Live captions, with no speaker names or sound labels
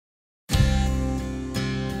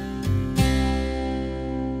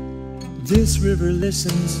This river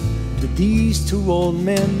listens to these two old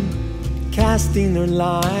men, casting their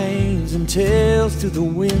lines and tails to the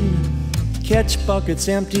wind. Catch buckets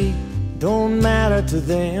empty, don't matter to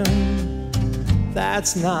them.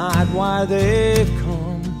 That's not why they've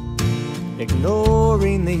come.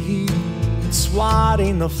 Ignoring the heat and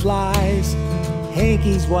swatting the flies,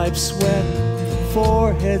 hankies wipe sweat from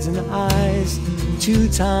foreheads and eyes.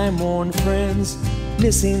 Two-time worn friends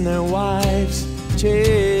missing their wives,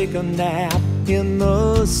 take a nap in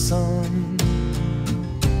the sun.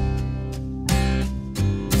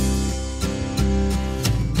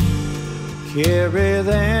 Carry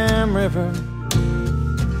them, river,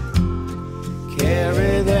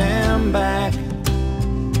 carry them back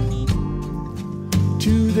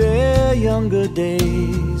to their younger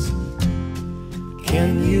days.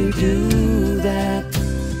 Can you do that?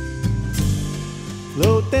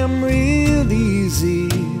 Float them real easy,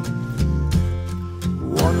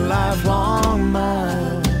 one lifelong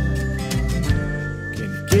mile. Can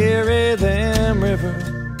you carry them, river,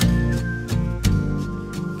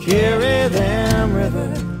 carry them, river,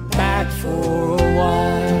 back for a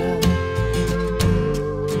while?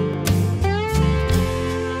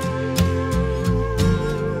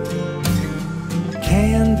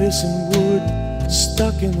 Canvas and wood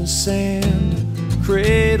stuck in the sand,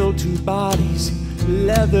 cradled to bodies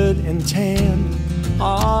leathered and tanned,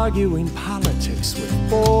 arguing politics with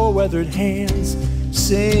four-weathered hands.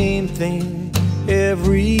 Same thing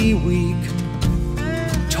every week.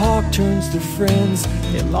 Talk turns to friends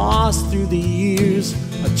they lost through the years.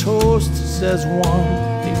 A toast says one,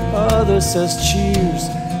 the other says cheers.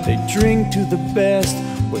 They drink to the best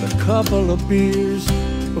with a couple of beers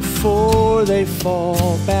before they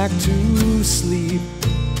fall back to sleep.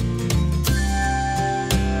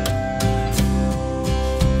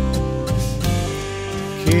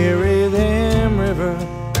 Carry them, river,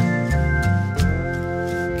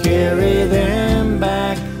 carry them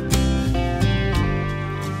back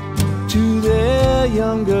to their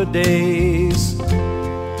younger days.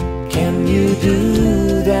 Can you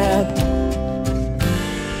do that?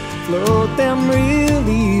 Float them real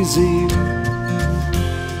easy,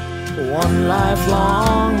 one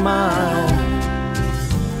lifelong mile.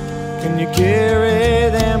 Can you carry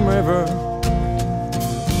them, river,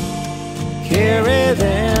 carry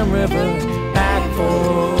them, river, back for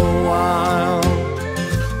a while?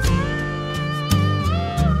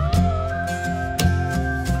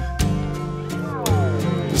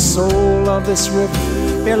 The soul of this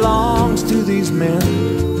river belongs to these men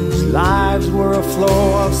whose lives were a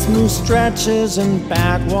flow of smooth stretches and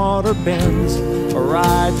backwater bends, a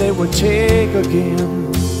ride they would take again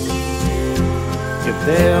if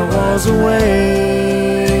there was a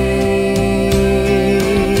way.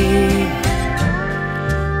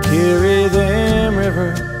 Carry them,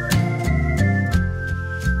 river,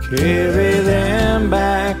 carry them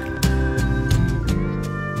back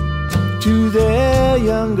to their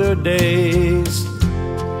younger days.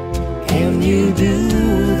 Can you do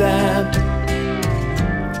that?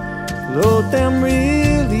 Float them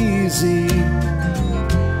real easy,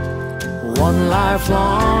 one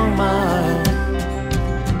lifelong mile.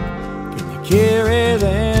 Can you carry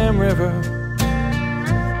them, river,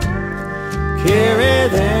 carry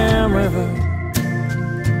them, river,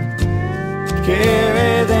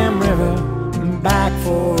 carry them, river, back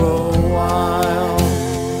for a